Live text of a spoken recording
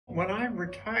When I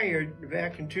retired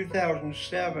back in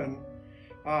 2007,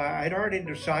 I'd already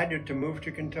decided to move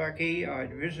to Kentucky.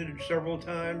 I'd visited several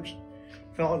times,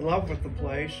 fell in love with the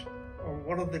place.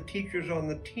 One of the teachers on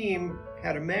the team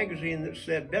had a magazine that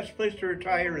said, "Best place to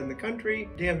retire in the country,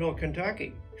 Danville,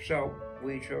 Kentucky." So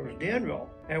we chose Danville.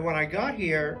 And when I got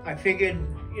here, I figured,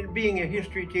 being a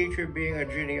history teacher, being a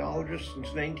genealogist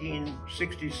since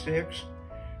 1966,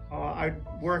 I'd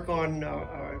work on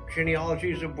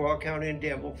genealogies of Boyle County and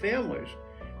Danville families.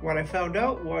 What I found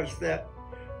out was that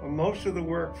most of the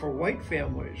work for white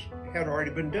families had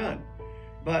already been done,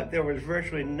 but there was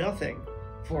virtually nothing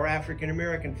for African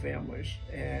American families.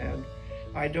 And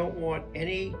I don't want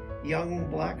any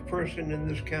young black person in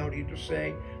this county to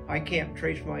say, "I can't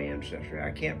trace my ancestry,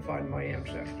 I can't find my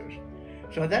ancestors."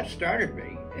 So that started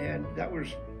me, and that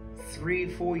was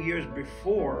 3-4 years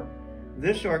before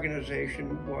this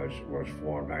organization was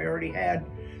formed. I already had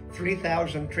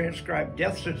 3,000 transcribed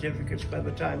death certificates by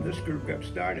the time this group got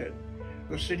started.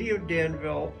 The city of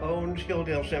Danville owns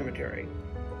Hilldale Cemetery.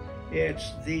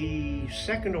 It's the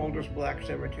second oldest black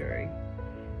cemetery,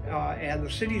 and the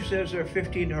city says there are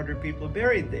 1,500 people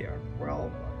buried there.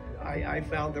 Well, I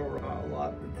found there were a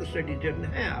lot that the city didn't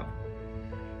have.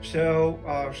 So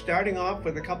starting off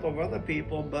with a couple of other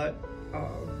people, but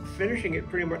finishing it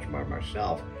pretty much by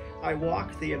myself, I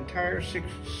walked the entire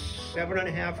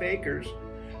 7.5 acres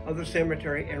of the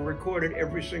cemetery and recorded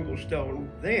every single stone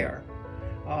there.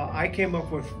 I came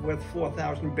up with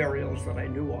 4,000 burials that I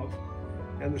knew of,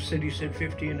 and the city said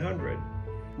 1,500.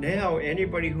 Now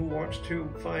anybody who wants to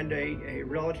find a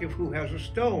relative who has a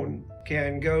stone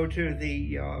can go to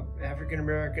the African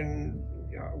American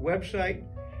website,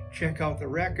 check out the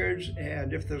records,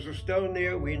 and if there's a stone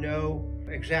there, we know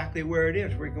exactly where it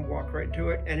is. We can walk right to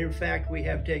it. And in fact, we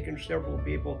have taken several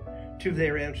people to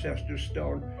their ancestors'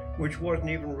 stone, which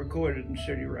wasn't even recorded in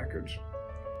city records.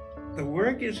 The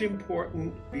work is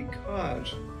important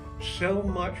because so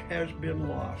much has been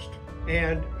lost.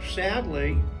 And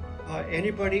sadly,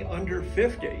 anybody under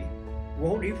 50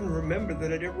 won't even remember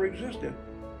that it ever existed.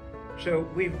 So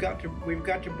we've got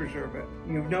to preserve it.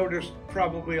 You've noticed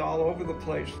probably all over the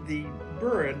place the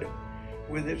bird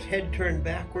with its head turned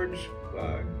backwards,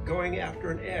 going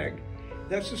after an egg.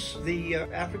 That's the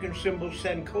African symbol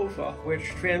Sankofa, which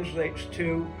translates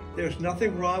to "there's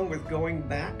nothing wrong with going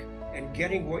back and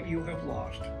getting what you have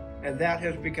lost." And that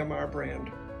has become our brand.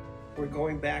 We're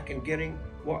going back and getting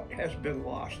what has been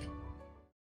lost.